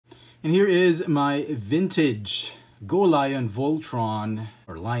And here is my vintage Go Lion Voltron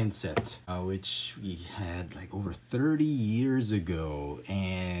or Lion set, which we had like over 30 years ago,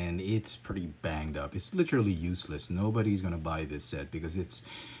 and it's pretty banged up. It's literally useless. Nobody's gonna buy this set because it's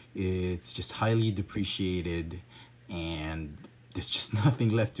just highly depreciated and there's just nothing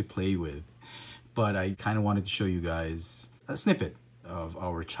left to play with. But I kind of wanted to show you guys a snippet of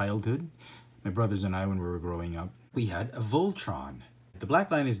our childhood. My brothers and I, when we were growing up, we had a Voltron. The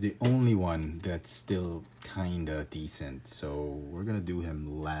Black Lion is the only one that's still kinda decent, so we're gonna do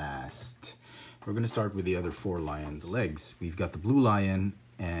him last. We're gonna start with the other four lions. Legs, we've got the Blue Lion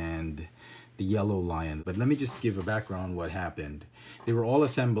and the Yellow Lion. But let me just give a background what happened. They were all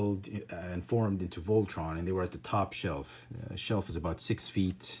assembled and formed into Voltron, and they were at the top shelf. The shelf is about 6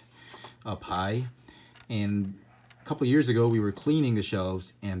 feet up high, and a couple of years ago we were cleaning the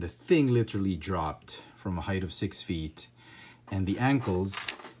shelves and the thing literally dropped from a height of 6 feet. And the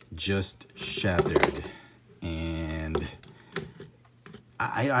ankles just shattered, and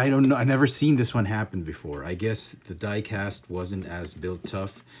I don't know, I've never seen this one happen before. I guess the die cast wasn't as built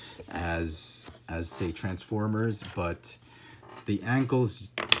tough as say Transformers, but the ankles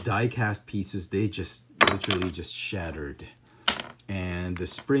die cast pieces, they just literally just shattered, and the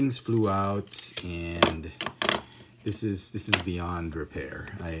springs flew out, and this is beyond repair.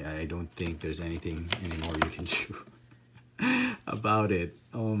 I don't think there's anything anymore you can do about it.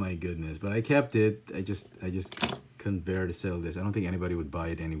 Oh my goodness. But I kept it. I just couldn't bear to sell this. I don't think anybody would buy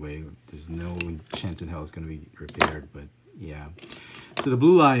it anyway. There's no chance in hell it's going to be repaired, but yeah. So the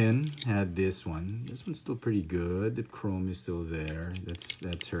Blue Lion had this one. This one's still pretty good. The chrome is still there.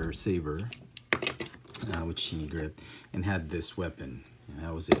 That's her saber, which she gripped, and had this weapon. And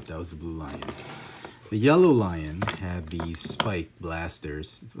that was it. That was the Blue Lion. The Yellow Lion had these spike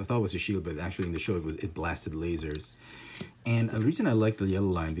blasters. I thought it was a shield, but actually in the show it blasted lasers. And the reason I like the Yellow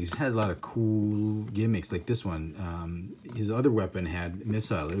Lion because it had a lot of cool gimmicks, like this one. His other weapon had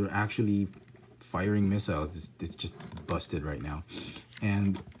missile. They were actually firing missiles. It's just busted right now.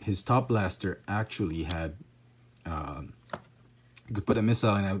 And his top blaster actually had, you could put a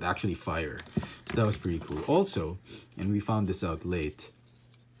missile and it would actually fire. So that was pretty cool. Also, and we found this out late,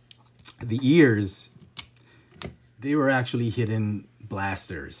 the ears, they were actually hidden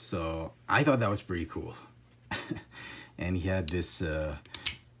blasters. So I thought that was pretty cool. And he had this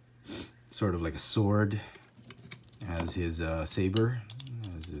sort of like a sword as his saber,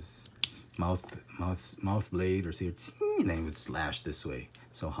 as his mouth blade or saber, and then he would slash this way.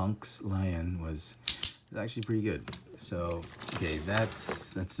 So Hunk's Lion was actually pretty good. So okay,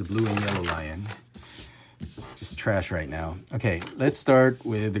 that's the Blue and Yellow Lion. Just trash right now. Okay, let's start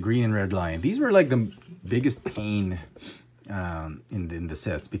with the Green and Red Lion. These were like the biggest pain in the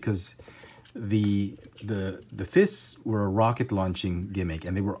sets because the fists were a rocket launching gimmick,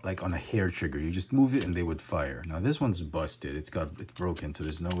 and they were like on a hair trigger. You just moved it and they would fire. Now this one's busted. It's broken, so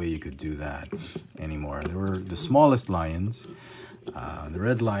there's no way you could do that anymore. They were the smallest lions. The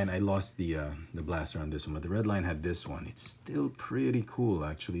Red Lion, I lost the blaster on this one, but the Red Lion had this one. It's still pretty cool,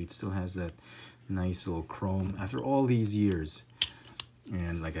 actually. It still has that nice little chrome after all these years.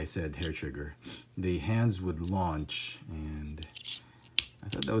 And like I said, hair trigger. The hands would launch, and I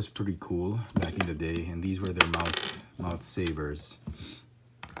thought that was pretty cool back in the day. And these were their mouth sabers.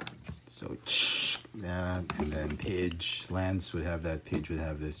 So that, and then Pidge, Lance would have that, Pidge would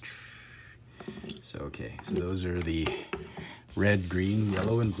have this. So okay, so those are the Red, Green,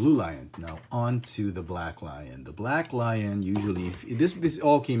 Yellow, and Blue Lion. Now on to the Black Lion. The Black Lion usually, this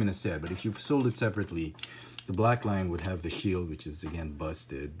all came in a set, but if you sold it separately, the Black Lion would have the shield, which is again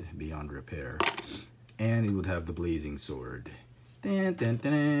busted beyond repair, and it would have the blazing sword. Dun, dun,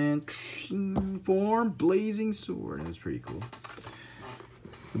 dun, dun, form blazing sword. It was pretty cool.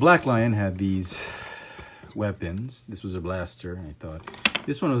 The Black Lion had these weapons. This was a blaster, I thought.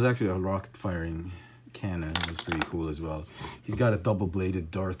 This one was actually a rocket firing cannon. It was pretty cool as well. He's got a double-bladed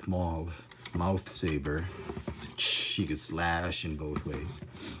Darth Maul mouth saber, so she could slash in both ways.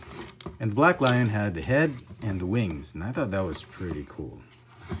 And the Black Lion had the head and the wings, and I thought that was pretty cool.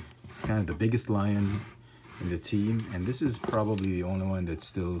 It's kind of the biggest lion in the team, and this is probably the only one that's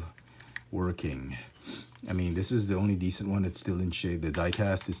still working. I mean, this is the only decent one that's still in shape. The die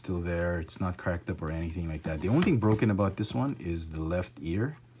cast is still there. It's not cracked up or anything like that. The only thing broken about this one is the left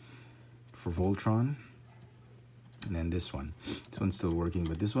ear for Voltron. And then this one. This one's still working,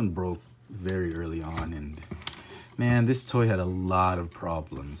 but this one broke very early on. And man, this toy had a lot of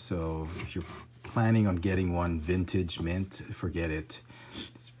problems. So if you're planning on getting one vintage mint, forget it.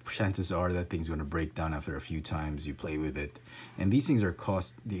 chances are that thing's going to break down after a few times you play with it. And these things are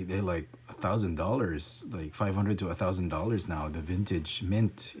they're like $1,000, like $500 to $1,000 now, the vintage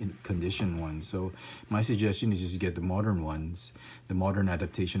mint in condition ones. So my suggestion is just to get the modern ones, the modern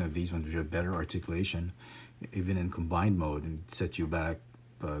adaptation of these ones, which have better articulation, even in combined mode, and set you back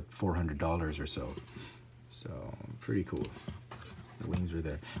 $400 or so. So pretty cool. The wings were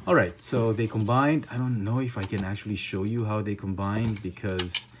there. All right, so they combined. I don't know if I can actually show you how they combined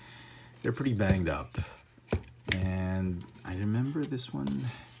because they're pretty banged up. And I remember this one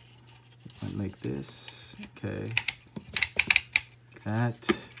went like this. Okay, that.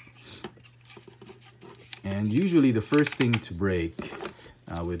 And usually the first thing to break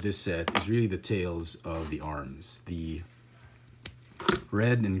with this set is really the tails of the arms. The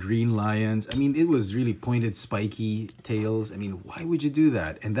red and green lions. I mean, it was really pointed, spiky tails. I mean, why would you do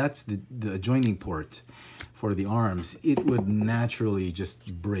that? And that's the adjoining port for the arms. It would naturally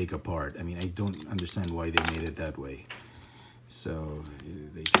just break apart. I mean, I don't understand why they made it that way. So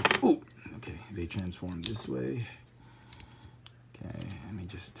they, oh, okay, they transformed this way. Okay, let me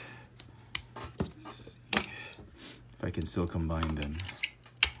just see if I can still combine them.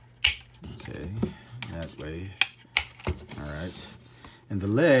 Okay, that way. All right. And the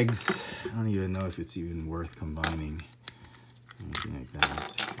legs, I don't even know if it's even worth combining. Anything like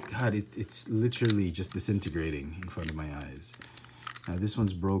that. God, it's literally just disintegrating in front of my eyes. Now this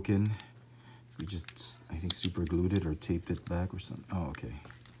one's broken. We just, I think, super glued it or taped it back or something. Oh, okay.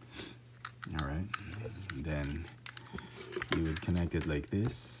 All right. And then you would connect it like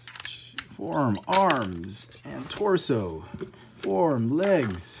this. Form arms and torso. Form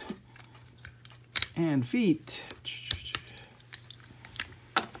legs and feet.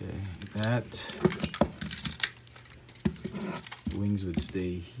 Okay, that. Wings would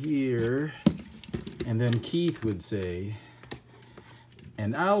stay here. And then Keith would say,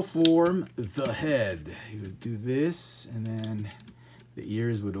 and I'll form the head. He would do this, and then the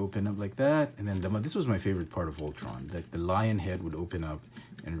ears would open up like that. And then this was my favorite part of Voltron, that the lion head would open up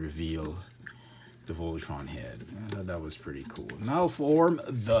and reveal the Voltron head. I thought that was pretty cool. And I'll form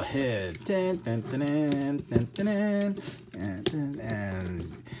the head.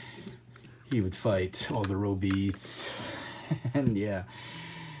 And he would fight all the robots. And yeah,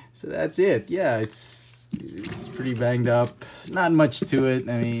 so that's it. Yeah, it's pretty banged up. Not much to it.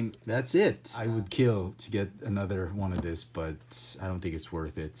 I mean, that's it. I would kill to get another one of this, but I don't think it's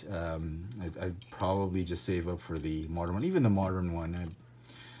worth it. I'd probably just save up for the modern one. Even the modern one,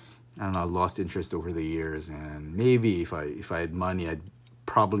 I don't know, I lost interest over the years, and maybe if I had money, I'd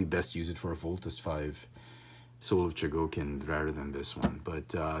probably best use it for a Voltus 5 Soul of Chogokin rather than this one. But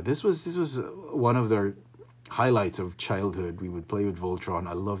this was one of the highlights of childhood. We would play with Voltron.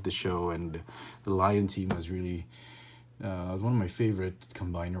 I loved the show, and the Lion team was really one of my favorite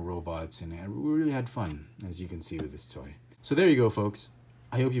combiner robots, and we really had fun, as you can see with this toy. So there you go, folks.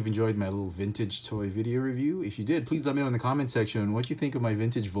 I hope you've enjoyed my little vintage toy video review. If you did, please let me know in the comment section what you think of my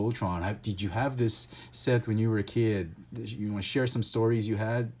vintage Voltron. Did you have this set when you were a kid? You want to share some stories you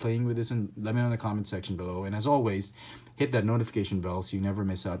had playing with this, and let me know in the comment section below. And as always, hit that notification bell so you never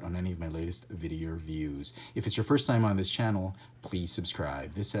miss out on any of my latest video reviews. If it's your first time on this channel, please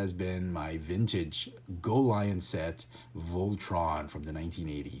subscribe. This has been my vintage Go Lion set Voltron from the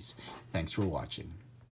 1980s. Thanks for watching.